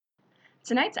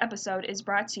Tonight's episode is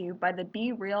brought to you by the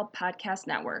Be Real Podcast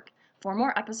Network. For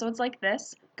more episodes like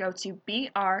this, go to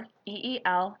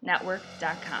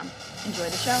BREELnetwork.com. Enjoy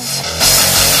the show.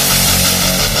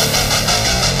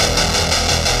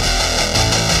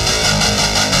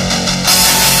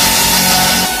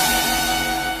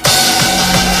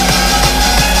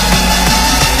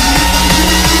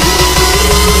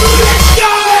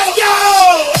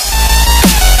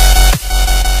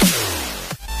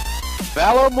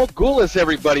 Valor Morgulis,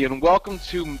 everybody, and welcome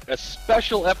to a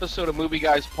special episode of Movie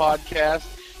Guys Podcast,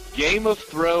 Game of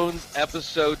Thrones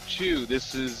Episode 2.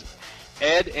 This is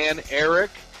Ed and Eric.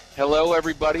 Hello,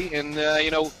 everybody, and,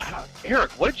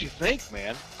 Eric, what did you think,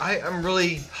 man? I'm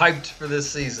really hyped for this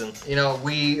season.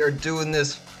 We are doing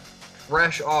this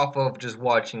fresh off of just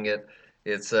watching it.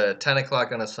 It's 10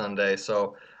 o'clock on a Sunday,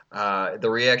 so the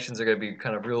reactions are going to be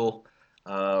kind of real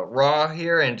raw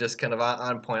here and just kind of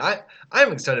on point.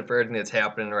 I'm excited for everything that's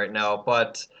happening right now,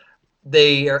 but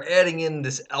they are adding in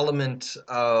this element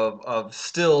of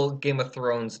still Game of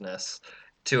Thrones-ness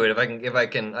to it. If I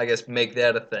can, I guess, make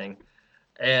that a thing.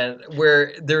 And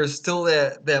where there's still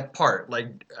that part,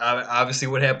 like obviously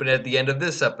what happened at the end of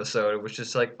this episode, it was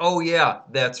just like, oh yeah,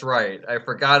 that's right. I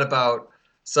forgot about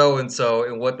so-and-so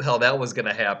and what the hell that was going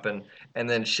to happen, and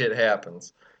then shit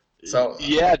happens. So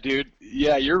Yeah, dude.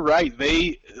 Yeah, you're right.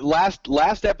 They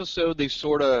last episode they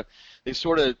sort of it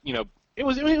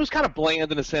was kind of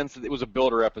bland in a sense that it was a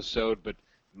builder episode, but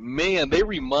man, they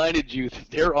reminded you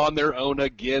that they're on their own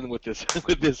again with this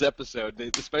with this episode,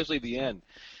 especially the end.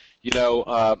 We knew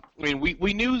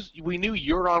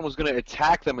Euron was going to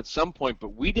attack them at some point,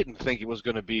 but we didn't think it was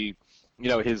going to be,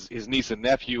 his niece and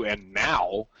nephew. And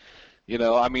now,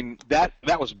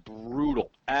 that was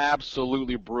brutal,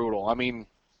 absolutely brutal.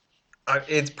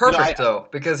 it's perfect though,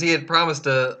 because he had promised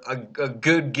a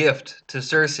good gift to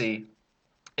Cersei,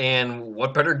 and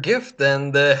what better gift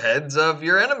than the heads of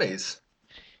your enemies?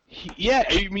 Yeah,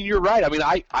 you're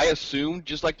right. I assumed,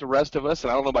 just like the rest of us,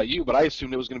 and I don't know about you, but I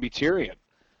assumed it was going to be Tyrion.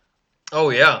 Oh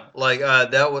yeah, like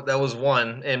that was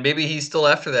one, and maybe he's still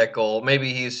after that goal.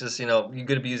 Maybe he's just you're going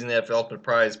to be using that for ultimate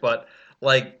prize. But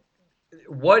like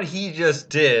what he just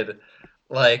did,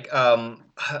 like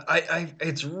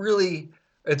it's really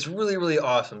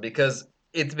awesome because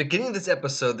at the beginning of this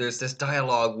episode, there's this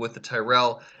dialogue with the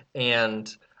Tyrell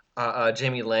and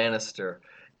Jaime Lannister,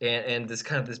 and this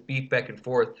beef back and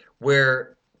forth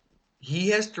where he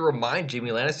has to remind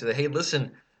Jaime Lannister that, hey,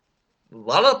 listen, a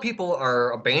lot of people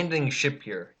are abandoning ship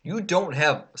here. You don't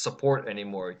have support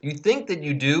anymore. You think that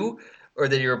you do, or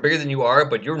that you're bigger than you are,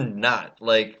 but you're not.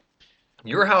 Like,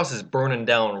 your house is burning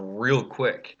down real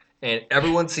quick, and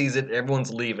everyone sees it.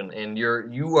 Everyone's leaving, and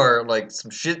you are like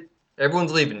some shit.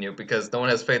 Everyone's leaving you because no one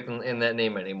has faith in that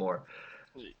name anymore.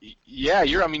 Yeah,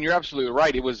 you're absolutely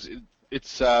right.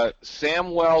 It's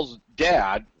Samwell's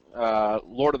dad,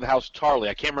 Lord of the House Tarly.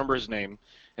 I can't remember his name,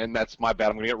 and that's my bad.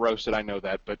 I'm gonna get roasted. I know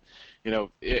that, but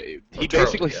he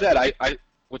basically said,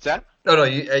 what's that? No,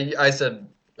 I said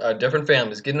different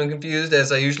families. Getting them confused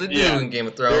as I usually do in Game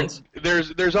of Thrones.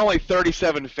 There's only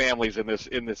 37 families in this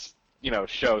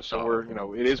show,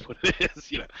 so it is what it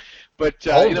is, But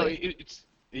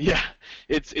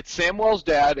it's Samwell's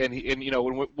dad, and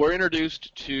when we're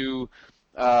introduced to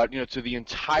to the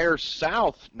entire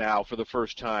South now for the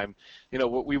first time.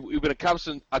 We've been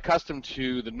accustomed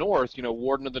to the North,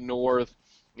 Warden of the North,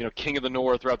 King of the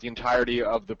North throughout the entirety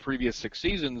of the previous 6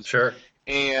 seasons. Sure.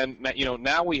 And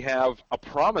now we have a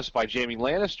promise by Jaime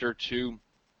Lannister to,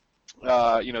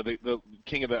 the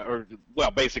King of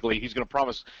basically he's going to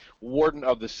promise Warden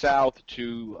of the South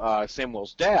to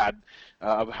Samwell's dad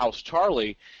of House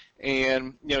Tarly.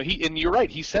 And you're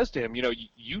right. He says to him,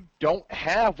 you don't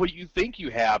have what you think you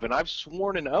have, and I've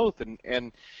sworn an oath.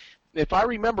 And if I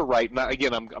remember right, and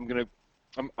again, I'm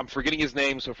forgetting his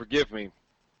name, so forgive me.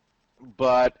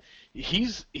 But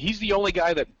he's the only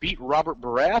guy that beat Robert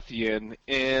Baratheon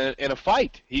in a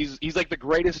fight. He's like the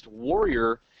greatest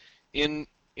warrior in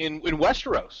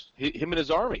Westeros. Him and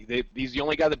his army. He's the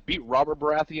only guy that beat Robert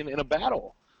Baratheon in a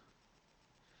battle.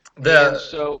 The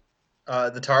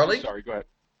Tarly? Sorry, go ahead.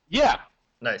 Yeah.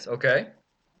 Nice. Okay.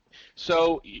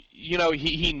 So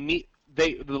Jaime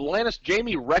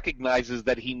recognizes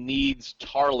that he needs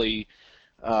Tarly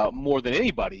more than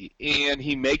anybody, and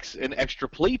he makes an extra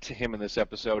plea to him in this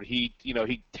episode. He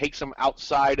takes him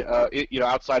outside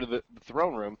outside of the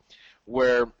throne room,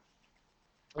 where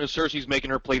Cersei's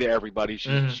making her plea to everybody.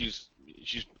 She's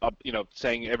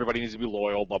saying everybody needs to be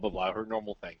loyal, blah blah blah, her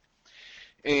normal thing.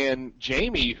 And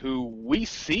Jaime, who we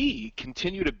see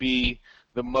continue to be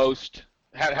the most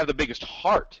have the biggest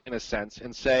heart in a sense,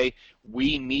 and say,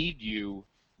 we need you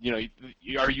you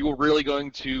know, are you really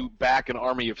going to back an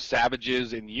army of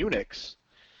savages and eunuchs?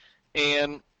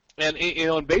 And you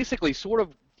know, and basically sort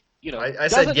of, you know, I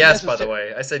said doesn't yes, by the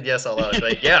necessarily. way. I said yes out loud.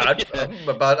 Like, yeah,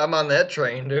 Yeah, I'm on that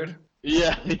train, dude.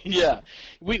 yeah, yeah.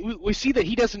 We see that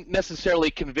he doesn't necessarily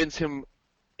convince him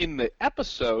in the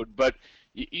episode, but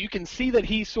you can see that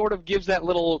he sort of gives that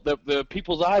little the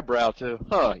people's eyebrow to,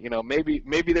 you know, maybe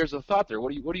there's a thought there.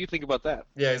 What do you think about that?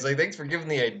 Yeah, he's like, thanks for giving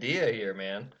the idea here,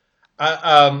 man.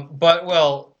 But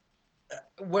well,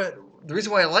 what the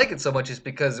reason why I like it so much is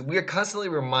because we are constantly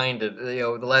reminded, the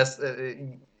last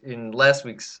in last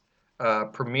week's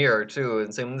premiere too,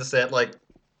 and saying this that like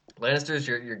Lannisters,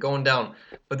 you're going down.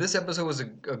 But this episode was a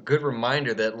good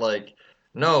reminder that like,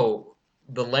 no,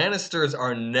 the Lannisters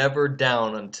are never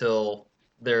down until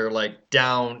they're like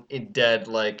down and dead,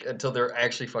 like until they're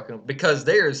actually fucking because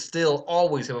they are still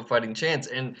always have a fighting chance.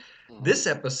 And Hmm. this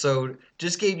episode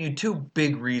just gave you two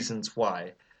big reasons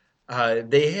why.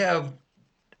 They have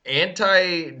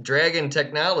anti-dragon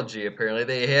technology. Apparently,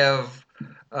 they have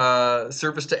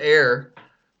surface to air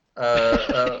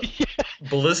Yeah,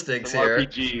 ballistics some here,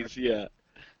 RPGs, yeah.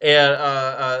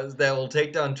 and that will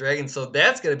take down dragons. So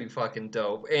that's gonna be fucking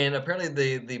dope. And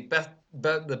apparently, the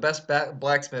best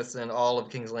blacksmiths in all of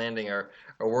King's Landing are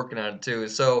working on it too.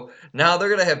 So now they're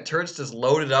gonna have turrets just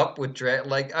loaded up with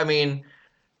like I mean.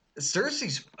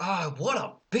 Cersei's what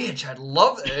a bitch. I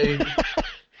love it.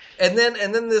 And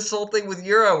then this whole thing with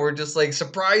Euron, we're just like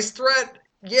surprise threat.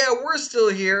 Yeah, we're still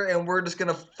here, and we're just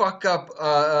gonna fuck up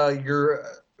your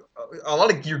a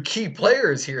lot of your key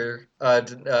players here,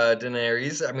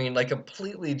 Daenerys. I mean, like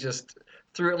completely just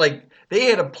through it. Like they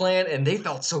had a plan, and they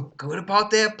felt so good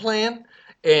about that plan,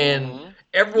 and Hmm.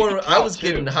 You everyone. could I tell was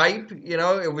getting too. hype.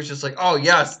 It was just like, oh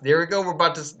yes, there we go. We're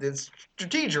about to. This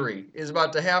strategery is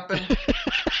about to happen.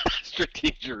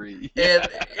 Strategery, yeah. And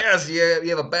yes, you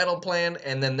have a battle plan,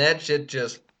 and then that shit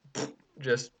just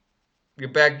you're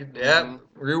back. Yeah, Hmm.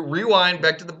 rewind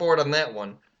back to the board on that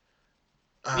one.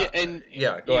 Yeah, Uh, and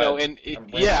yeah, go you know, ahead. and I'm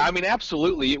yeah, rambling. I mean,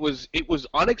 absolutely, it was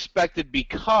unexpected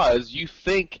because you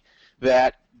think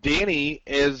that Danny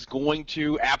is going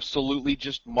to absolutely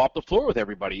just mop the floor with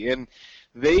everybody, and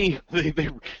they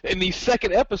in the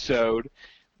second episode,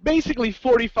 basically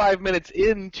 45 minutes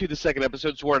into the second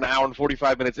episode, so we're an hour and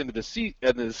 45 minutes into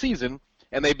into the season,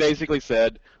 and they basically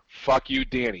said, "Fuck you,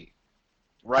 Danny,"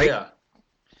 right? Yeah,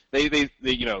 They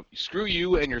you know, screw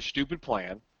you and your stupid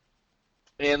plan.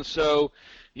 And so,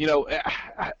 you know,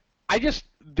 I just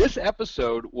this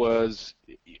episode was,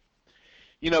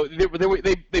 you know,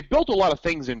 they built a lot of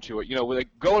things into it. You know, like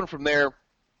going from there,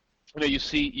 you know, you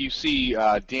see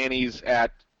Danny's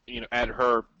at, you know, at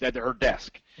her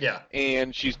desk, yeah,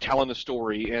 and she's telling the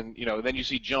story, and you know, then you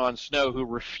see Jon Snow who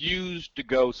refused to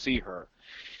go see her,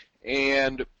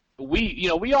 and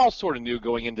we all sort of knew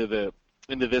going into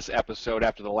this episode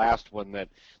after the last one that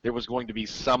there was going to be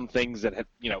some things that had,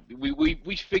 you know,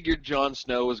 we figured Jon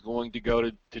Snow was going to go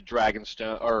to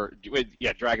Dragonstone, or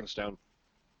yeah, Dragonstone,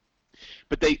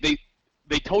 but they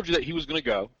told you that he was going to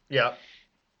go, yeah.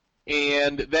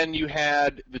 and then you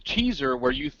had the teaser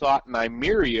where you thought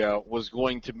Nymeria was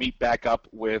going to meet back up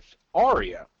with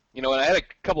Arya, you know, and I had a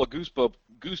couple of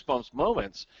goosebumps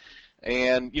moments,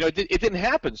 and you know, it didn't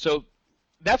happen. So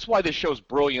that's why this show's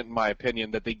brilliant, in my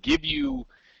opinion, that they give you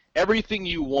everything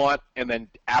you want and then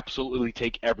absolutely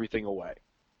take everything away.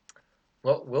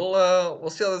 Well, we'll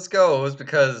see how this goes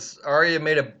because Arya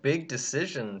made a big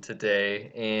decision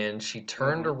today, and she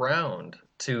turned Hmm. around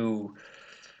to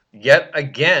yet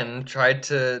again try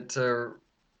to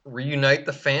reunite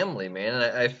the family, man.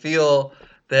 And I feel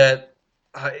that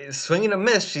swing and a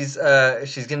miss. She's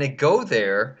gonna go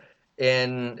there,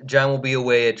 and John will be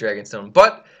away at Dragonstone.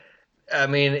 But I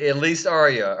mean, at least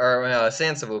Arya or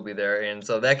Sansa will be there, and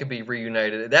so that could be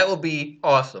reunited. That would be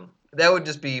awesome. That would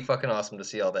just be fucking awesome to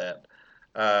see all that.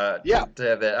 Yeah. To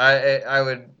have that, I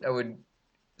would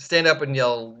stand up and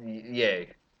yell yay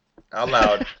out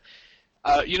loud.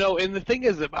 You know, and the thing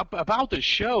is about the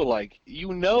show, like,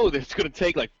 you know that it's going to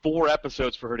take like 4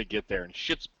 episodes for her to get there, and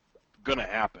shit's going to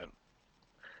happen.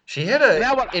 She had And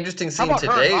a interesting how scene about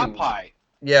her and today. Hot Pie?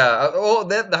 Yeah. Oh,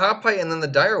 that the hot pie and then the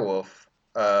direwolf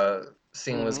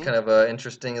scene was Hmm. kind of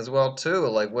interesting as well too.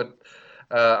 Like what?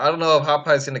 I don't know if hot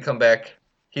pie's gonna come back.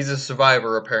 He's a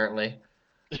survivor apparently.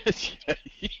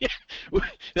 Yeah.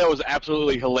 That was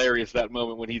absolutely hilarious, that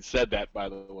moment when he said that, by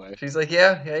the way. She's like,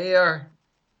 yeah, yeah, you are.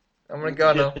 I'm gonna go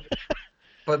Yeah. now.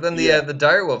 But then Yeah. the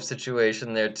direwolf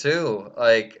situation there too.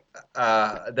 Like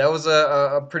that was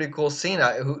a pretty cool scene.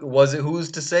 Was it?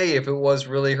 Who's to say if it was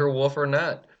really her wolf or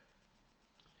not?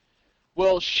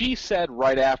 Well, she said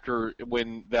right after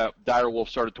when the dire wolf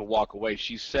started to walk away,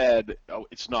 she said, "Oh,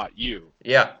 it's not you."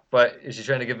 Yeah, but is she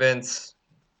trying to convince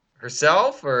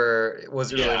herself, or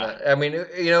was it really Yeah. not? I mean,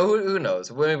 who knows?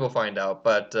 Maybe we'll find out.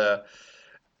 But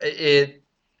it,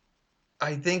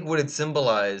 I think what it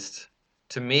symbolized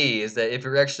to me is that if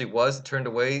it actually was turned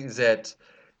away, is that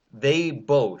they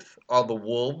both are the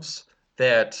wolves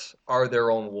that are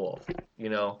their own wolf. You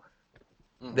know,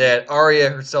 Hmm. that Arya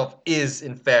herself is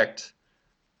in fact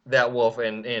that wolf,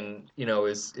 and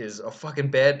is a fucking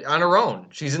bad on her own.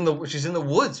 She's in the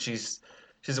woods. She's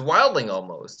a wildling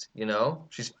almost.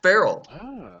 She's feral.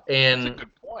 Ah, that's a And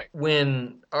good point.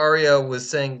 when Arya was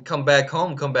saying come back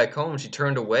home," she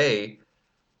turned away.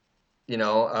 You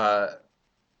know,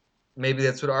 maybe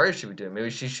that's what Arya should be doing. Maybe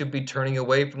she should be turning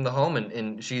away from the home,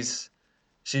 and she's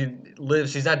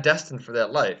not destined for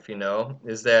that life.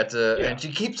 Is that Yeah. and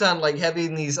she keeps on like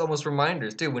having these almost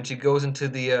reminders too when she goes into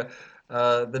the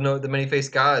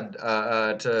many-faced god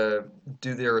to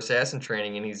do their assassin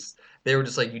training, and they were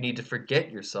just like, you need to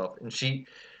forget yourself, and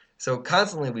so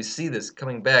constantly we see this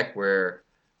coming back where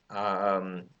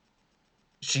um,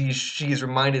 she's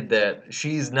reminded that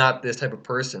she's not this type of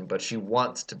person, but she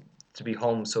wants to be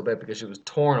home so bad because she was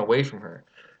torn away from her.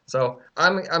 So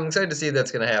I'm excited to see if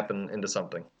that's going to happen into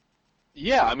something.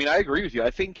 Yeah, I mean, I agree with you.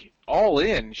 I think all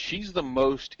in, she's the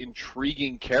most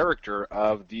intriguing character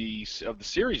of the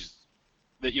series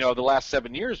that the last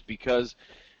 7 years because,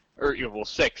 or well,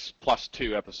 6 plus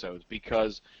 2 episodes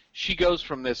because she goes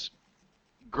from this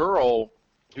girl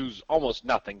who's almost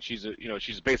nothing. She's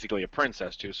basically a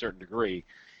princess to a certain degree,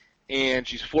 and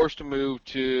she's forced to move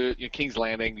to King's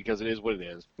Landing because it is what it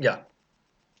is. Yeah,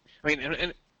 I mean,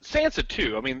 and Sansa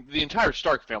too. I mean, the entire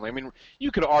Stark family. I mean,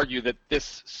 you could argue that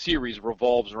this series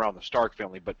revolves around the Stark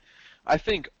family, but I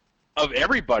think of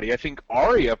everybody, I think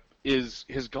Arya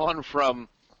has gone from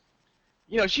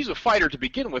she's a fighter to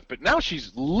begin with, but now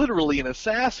she's literally an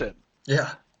assassin.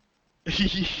 yeah,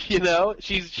 She's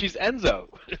Enzo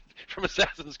from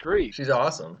Assassin's Creed. she's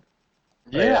awesome.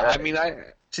 Yeah, I mean,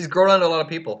 She's grown on to a lot of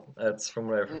people. That's from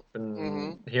what I've mhm.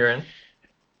 been hearing.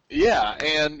 Yeah,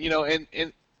 and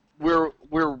and we're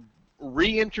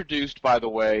reintroduced, by the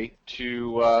way,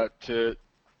 to the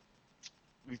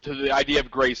idea of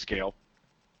grayscale,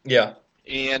 Yeah,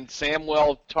 and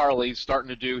Samuel Tarly's starting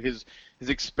to do his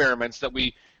experiments that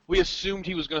we assumed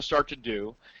he was going to start to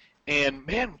do, and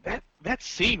man, that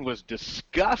scene was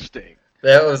disgusting.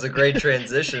 that was a great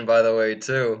transition, by the way,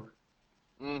 too.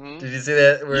 Hmm. Did you see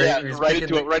that where Yeah, he was right picking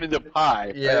into it, right into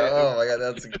pie. Yeah, oh my God,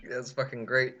 that's fucking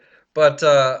great. But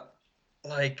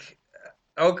like,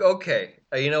 okay,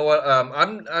 you know what?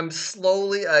 I'm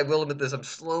slowly. I will admit this. I'm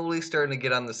slowly starting to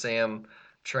get on the Sam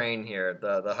train here,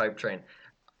 the hype train.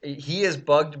 He has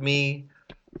bugged me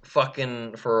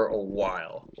fucking for a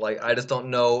while. Like, I just don't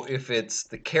know if it's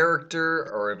the character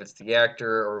or if it's the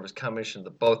actor or if it's a combination of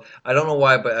the both. I don't know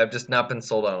why, but I've just not been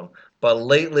sold on him. But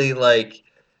lately, like,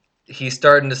 he's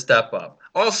starting to step up.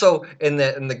 Also, in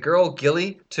the girl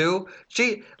Gilly too,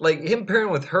 she like him pairing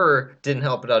with her didn't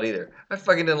help it out either. I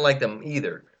fucking didn't like them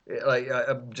either. Like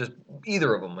just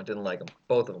either of them, I didn't like them,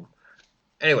 both of them.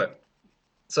 Anyway,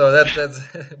 so that's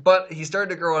but he started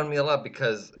to grow on me a lot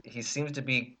because he seems to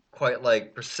be quite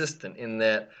like persistent in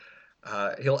that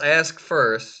he'll ask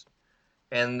first,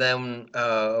 and then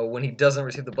when he doesn't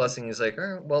receive the blessing, he's like,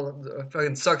 well, it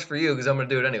fucking sucks for you because I'm gonna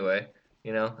do it anyway.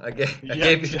 I gave I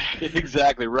Yeah, gave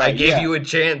exactly I right. gave Yeah. you a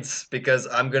chance because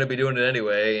I'm gonna be doing it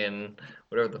anyway, and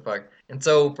whatever the fuck. And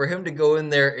so for him to go in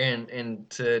there and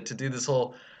to do this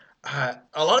whole,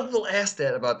 a lot of people asked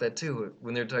that about that too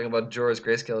when they're talking about Jorah's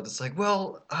grayscale. It's like,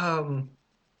 well,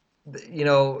 you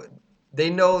know, they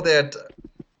know that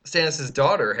Stannis'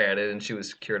 daughter had it and she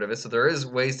was cured of it, so there is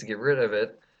ways to get rid of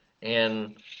it.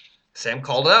 And Sam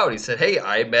called it out. He said, "Hey,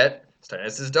 I met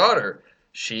Stannis' daughter.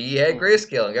 She had Hmm.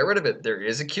 grayscale and got rid of it. There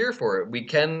is a cure for it. We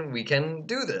can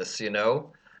do this."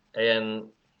 And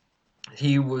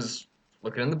he was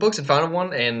looking in the books and found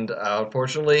one. And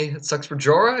unfortunately, it sucks for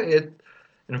Jorah. It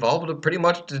involved pretty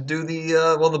much to do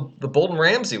the Bolton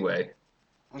Ramsay way.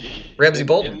 Ramsay And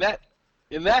Bolton.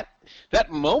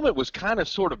 that moment was kind of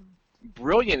sort of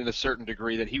brilliant in a certain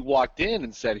degree that he walked in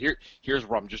and said, here's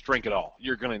rum, just drink it all.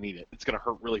 You're gonna need it. It's gonna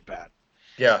hurt really bad."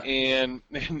 Yeah, And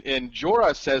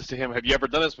Jorah says to him, "Have you ever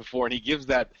done this before?" And he gives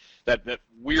that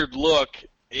weird look,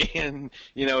 and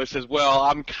it says, "Well,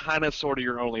 I'm kind of sort of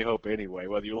your only hope anyway,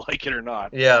 whether you like it or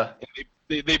not." yeah,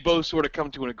 And they both sort of come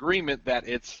to an agreement that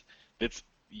it's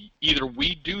either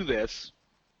we do this,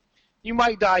 you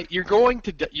might die. You're going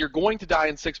to die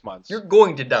in 6 months. you're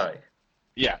going to die.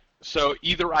 Yeah. So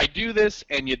either I do this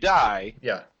and you die,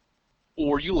 Yeah,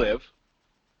 or you live.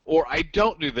 or I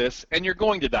don't do this, and you're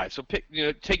going to die. So pick,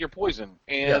 take your poison.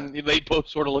 Yeah. And they both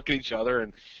sort of look at each other,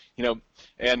 and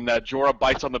Jorah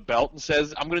bites on the belt and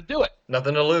says, "I'm going to do it."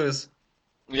 Nothing to lose.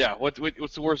 Yeah. What's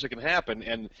the worst that can happen?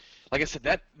 And like I said,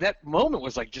 that moment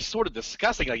was like just sort of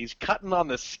disgusting. Like he's cutting on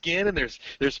the skin, and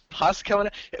there's pus coming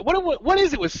out. What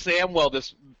is it with Samwell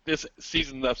this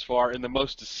season thus far in the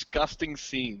most disgusting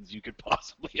scenes you could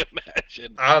possibly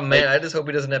imagine? Oh man, I just hope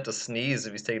he doesn't have to sneeze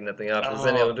if he's taking that thing off. Because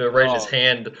then he'll do it right in his oh,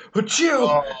 hand.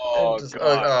 Achoo! And oh just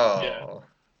God, yeah. oh.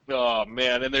 Oh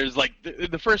man, and there's like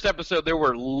in the first episode there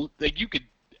were like you could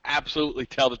absolutely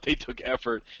tell that they took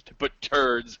effort to put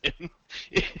turds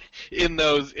in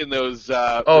those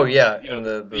Oh yeah, you know and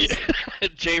the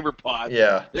chamber pots.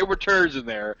 yeah. There were turds in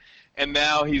there, and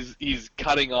now he's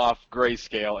cutting off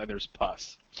Grayscale and there's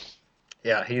pus.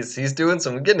 Yeah, he's doing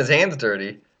some getting his hands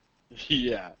dirty.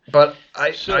 Yeah. But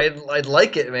So I'd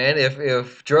like it, man.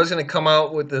 If Joe's gonna come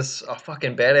out with this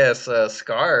fucking badass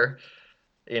scar,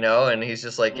 and he's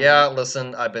just like, mhm. yeah,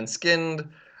 listen, I've been skinned,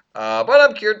 but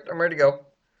I'm cured. I'm ready to go.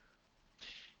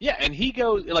 Yeah, and he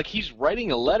goes like he's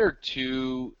writing a letter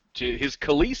to his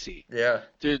Khaleesi, Yeah,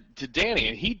 to Dany,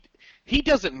 and he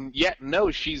doesn't yet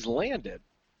know she's landed.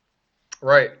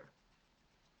 right.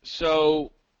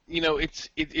 So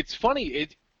it's funny.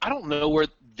 I don't know where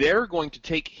they're going to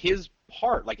take his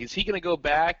part. Like, is he going to go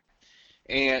back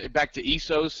to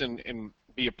Essos and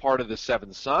be a part of the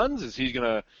Seven Sons? Is he going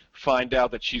to find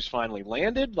out that she's finally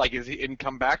landed? Like, is he and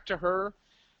come back to her?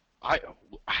 I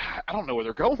I don't know where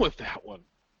they're going with that one.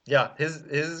 Yeah, his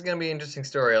is gonna be an interesting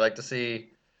story. I like to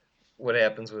see what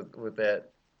happens with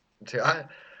that too.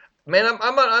 Man, I'm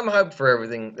hyped for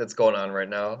everything that's going on right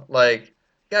now. Like,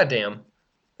 goddamn,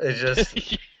 it's just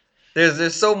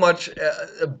there's so much.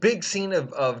 A big scene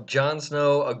of Jon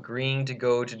Snow agreeing to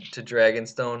go to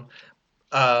Dragonstone,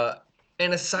 uh,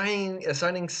 and assigning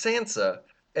Sansa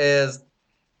as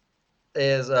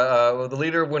the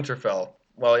leader of Winterfell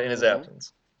while in his hmm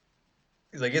absence.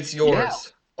 He's like, it's Yeah,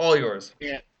 yours, all yours.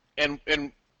 and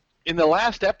in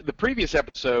the previous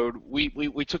episode, we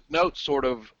took note sort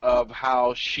of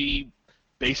how she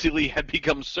basically had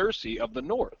become Cersei of the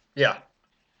North. Yeah,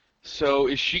 So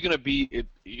is she going to be,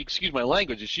 excuse my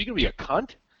language, is she going to be a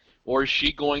cunt? Or is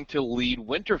she going to lead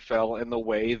Winterfell in the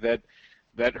way that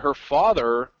her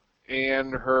father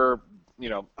and her,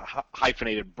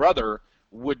 hyphenated brother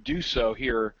would do so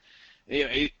here?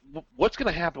 What's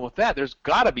going to happen with that? There's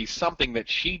got to be something that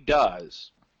she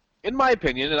does, in my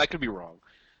opinion, and I could be wrong,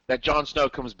 that Jon Snow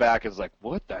comes back and is like,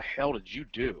 what the hell did you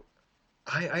do?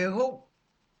 I hope,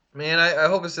 man, I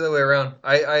hope it's the other way around.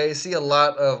 I see a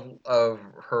lot of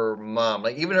her mom.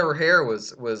 Like even her hair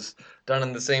was done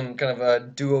in the same kind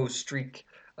of duo streak,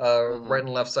 hmm right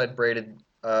and left side braided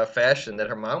fashion that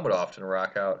her mom would often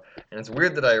rock out. And it's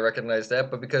weird that I recognize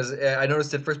that, but because I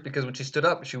noticed it first because when she stood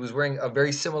up, she was wearing a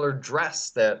very similar dress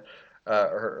that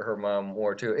her mom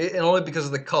wore too. And only because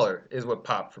of the color is what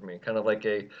popped for me. Kind of like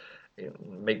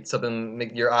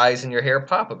make your eyes and your hair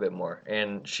pop a bit more,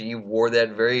 and she wore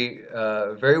that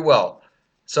very well.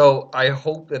 So I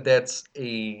hope that that's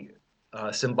a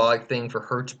symbolic thing for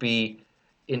her to be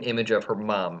an image of her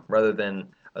mom rather than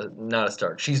not a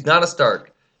Stark. She's not a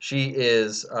Stark. She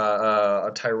is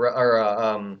a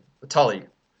a Tully,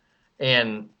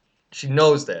 and she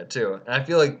knows that too. And I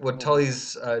feel like what hmm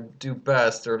Tullys do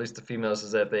best, or at least the females,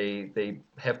 is that they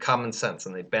have common sense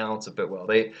and they balance a bit well.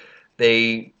 They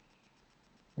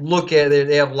look at it,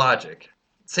 they have logic.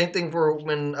 Same thing for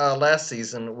when last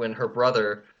season when her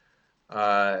brother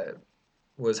uh,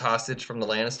 was hostage from the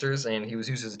Lannisters and he was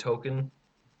used as a token,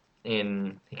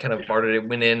 and he kind of bartered it,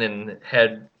 went in and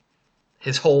had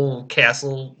his whole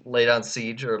castle laid on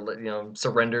siege or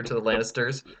surrendered to the The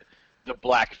Lannisters. the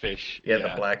blackfish, Yeah, the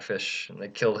yeah. Blackfish, and they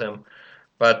killed him.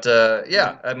 But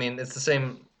yeah, I mean it's the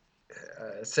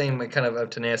same kind of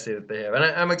tenacity that they have, and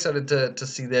I'm excited to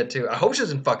see that too. I hope she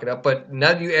doesn't fuck it up, but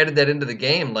now that you added that into the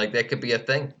game, like that could be a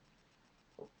thing,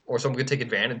 or someone could take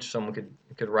advantage. Someone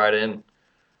could ride in,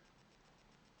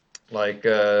 like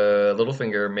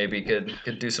Littlefinger maybe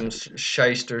could do some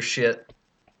shyster shit.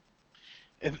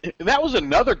 And that was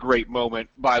another great moment,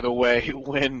 by the way,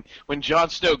 when Jon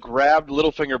Snow grabbed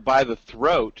Littlefinger by the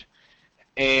throat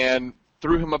and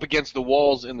threw him up against the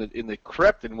walls in the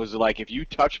crypt and was like, "If you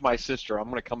touch my sister, I'm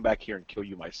going to come back here and kill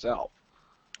you myself."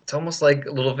 It's almost like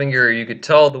Littlefinger. You could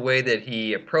tell the way that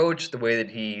he approached, the way that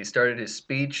he started his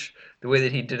speech, the way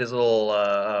that he did his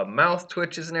little mouth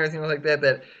twitches and everything like that.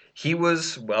 That he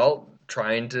was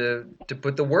trying to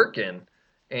put the work in,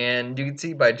 and you can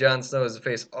see by Jon Snow's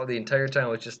face all the entire time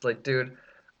was just like, dude,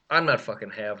 I'm not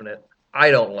fucking having it.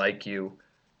 I don't like you,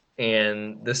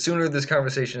 and the sooner this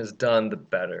conversation is done, the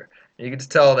better. You can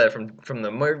just tell that from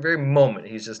the very moment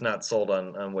he's just not sold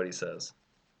on what he says.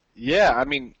 Yeah, I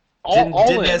mean, all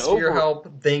Didn't in ask for your over.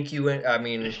 help. Thank you. I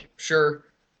mean, sure.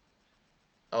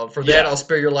 For that, Yeah, I'll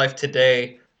spare your life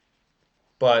today.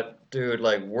 But dude,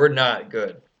 like we're not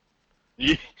good.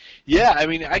 yeah. I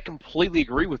mean, I completely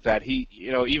agree with that. He,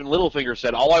 even Littlefinger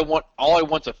said, all I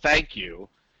want's a thank you,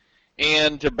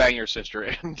 and to bang your sister,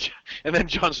 and then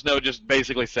Jon Snow just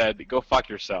basically said, go fuck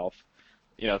yourself.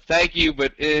 Thank you,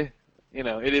 but it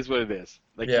is what it is.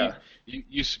 Like Yeah.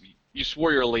 you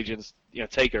swore your allegiance.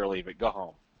 Take it or leave it. Go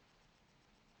home.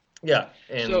 Yeah,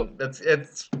 So. and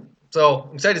it's so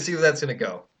I'm excited to see where that's gonna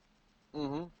go.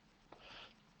 hmm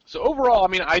So overall, I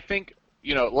mean, I think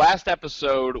last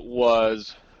episode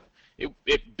was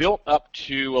it built up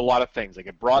to a lot of things. Like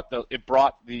it brought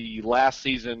the last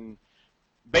season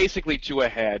basically to a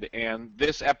head, and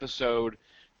this episode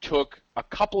took a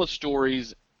couple of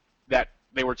stories that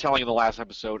they were telling in the last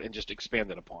episode and just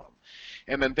expanded upon them.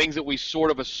 And then things that we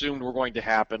sort of assumed were going to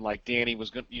happen, like Dany was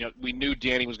going, we knew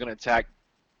Dany was going to attack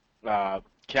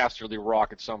Casterly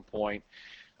Rock at some point,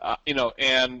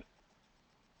 and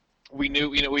we knew,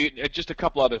 we just a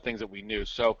couple other things that we knew.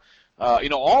 So,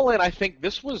 all in, I think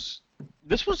this was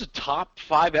a top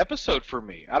 5 episode for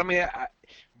me. I mean,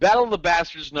 Battle of the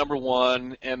Bastards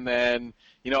 #1, and then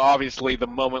obviously the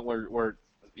moment where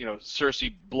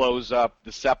Cersei blows up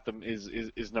the Septum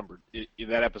is number in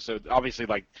that episode. Obviously,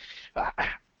 like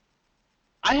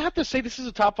I have to say this is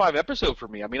a top 5 episode for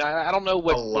me. I mean, I don't know A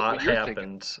lot what you're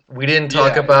happened. thinking. We didn't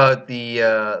talk Yeah. about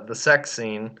the sex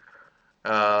scene, the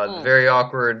Mm. very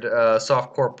awkward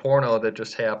softcore porno that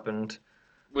just happened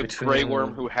With Grey Worm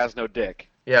between. who has no dick.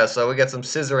 Yeah, so we got some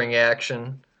scissoring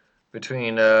action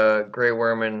between Grey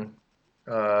Worm and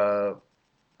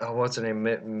what's her name,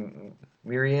 I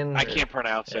Mirian. can't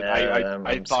pronounce it. Yeah,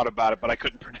 I thought about it, but I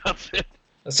couldn't pronounce it.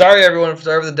 sorry everyone,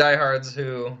 sorry for the diehards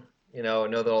who know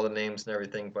all the names and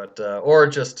everything, but or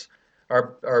just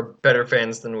are better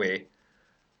fans than we, I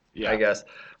Yeah. guess.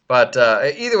 But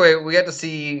either way, we got to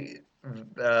see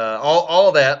all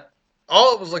of that.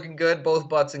 All it was looking good, both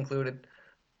butts included,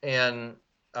 and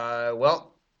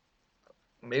well,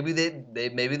 maybe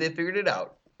they figured it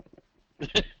out.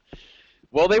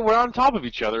 Well, they were on top of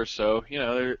each other, so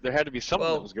there had to be something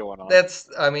that was Well, going on.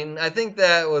 I mean, I think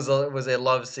that was a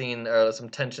love scene, some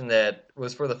tension that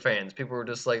was for the fans. People were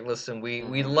just like, listen, we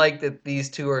hmm like that these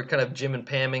two are kind of Jim and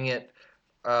Pamming it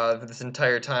for this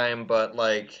entire time, but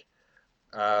like,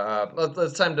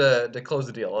 it's time to close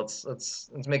the deal. Let's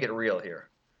make it real here.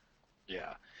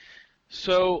 Yeah.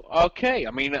 So okay,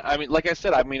 I mean, like I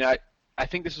said, I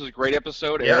think this is a great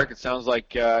episode, Yeah, Eric. It sounds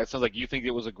like you think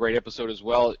it was a great episode as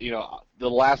well. The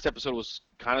last episode was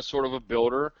kind of sort of a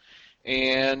builder,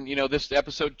 and this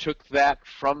episode took that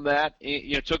from that,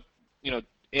 took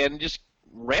and just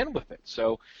ran with it.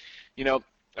 So, you know,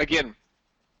 again,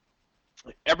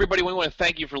 everybody, we want to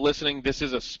thank you for listening. This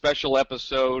is a special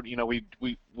episode.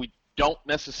 We don't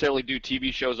necessarily do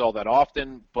TV shows all that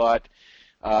often, but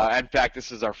in fact,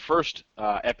 this is our first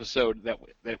episode that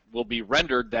will be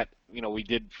rendered that we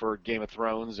did for Game of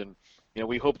Thrones, and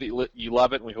we hope that you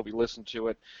love it, and we hope you listen to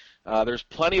it. There's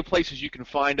plenty of places you can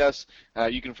find us.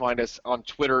 You can find us on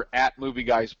Twitter at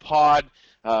MovieGuysPod,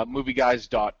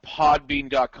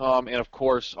 movieguys.podbean.com, and of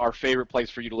course, our favorite place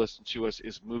for you to listen to us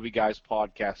is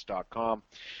movieguyspodcast.com.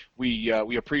 We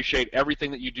appreciate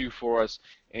everything that you do for us,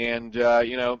 and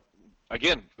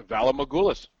again, Vala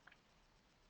Mogulis.